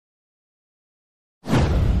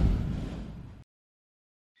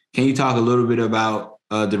Can you talk a little bit about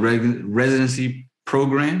the residency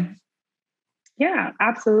program? Yeah,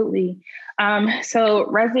 absolutely. So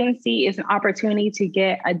residency is an opportunity to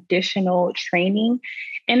get additional training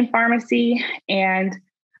in pharmacy. And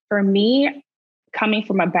for me, coming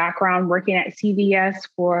from a background working at CVS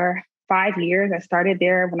for 5 years, I started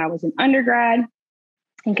there when I was an undergrad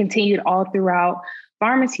and continued all throughout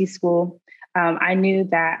pharmacy school. I knew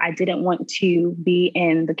that I didn't want to be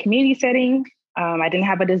in the community setting. I didn't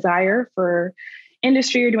have a desire for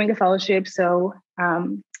industry or doing a fellowship. So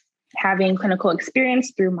having clinical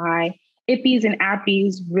experience through my IPPEs and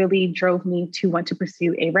APPEs really drove me to want to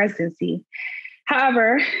pursue a residency.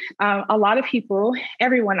 However, a lot of people,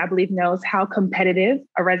 everyone I believe knows how competitive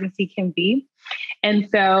a residency can be. And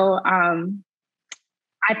so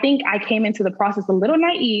I think I came into the process a little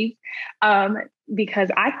naive because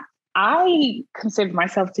I considered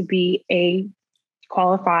myself to be a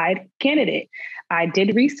qualified candidate. I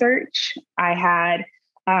did research. I had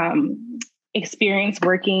experience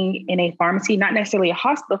working in a pharmacy, not necessarily a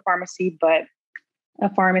hospital pharmacy, but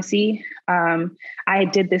a pharmacy. I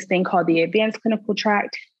did this thing called the Advanced Clinical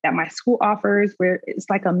Tract that my school offers, where it's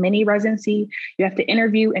like a mini residency. You have to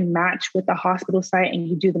interview and match with the hospital site, and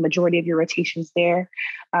you do the majority of your rotations there.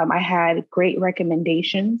 I had great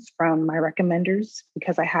recommendations from my recommenders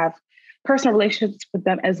because I have personal relationships with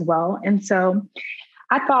them as well. And so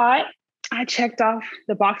I thought I checked off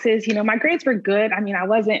the boxes. You know, my grades were good. I mean, I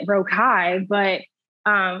wasn't broke high, but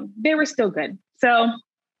they were still good. So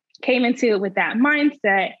came into it with that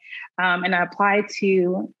mindset, and I applied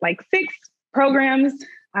to like 6 programs,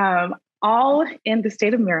 all in the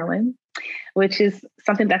state of Maryland, which is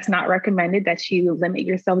something that's not recommended, that you limit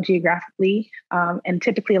yourself geographically. And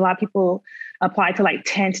typically a lot of people apply to like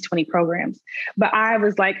 10 to 20 programs. But I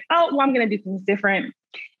was like, oh, well, I'm going to do things different.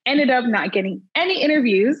 Ended up not getting any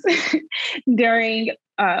interviews during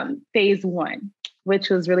phase 1, which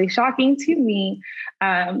was really shocking to me.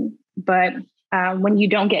 But when you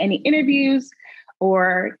don't get any interviews,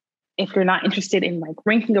 or if you're not interested in like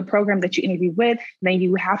ranking a program that you interview with, then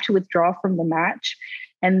you have to withdraw from the match.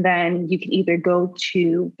 And then you can either go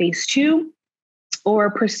to phase 2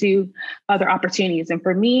 or pursue other opportunities. And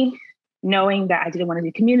for me, knowing that I didn't want to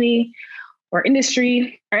do community or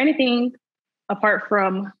industry or anything apart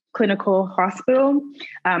from clinical hospital,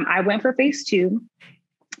 I went for phase 2.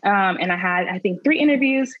 And I had, I think, 3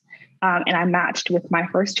 interviews, and I matched with my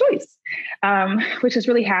first choice, which was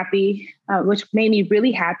really happy, which made me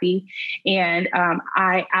really happy. And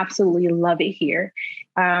I absolutely love it here.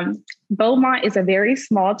 Beaumont is a very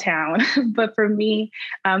small town, but for me,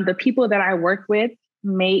 the people that I work with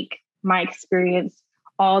make my experience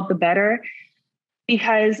all the better,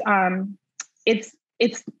 because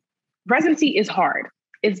it's residency is hard.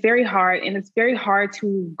 It's very hard, and it's very hard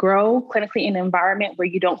to grow clinically in an environment where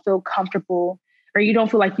you don't feel comfortable, or you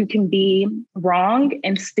don't feel like you can be wrong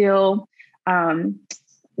and still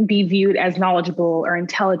be viewed as knowledgeable or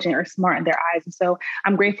intelligent or smart in their eyes. And so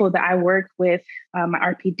I'm grateful that I work with my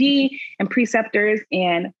RPD and preceptors.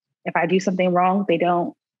 And if I do something wrong, they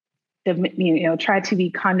don't, try to be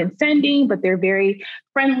condescending, but they're very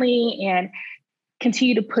friendly and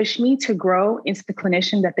continue to push me to grow into the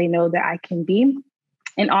clinician that they know that I can be.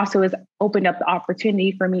 And also has opened up the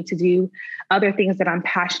opportunity for me to do other things that I'm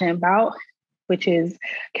passionate about, which is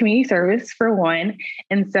community service for one.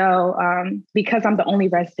 And so because I'm the only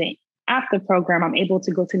resident at the program, I'm able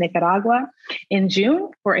to go to Nicaragua in June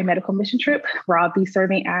for a medical mission trip where I'll be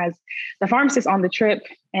serving as the pharmacist on the trip.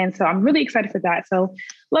 And so I'm really excited for that. So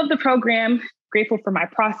love the program, grateful for my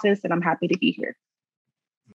process, and I'm happy to be here.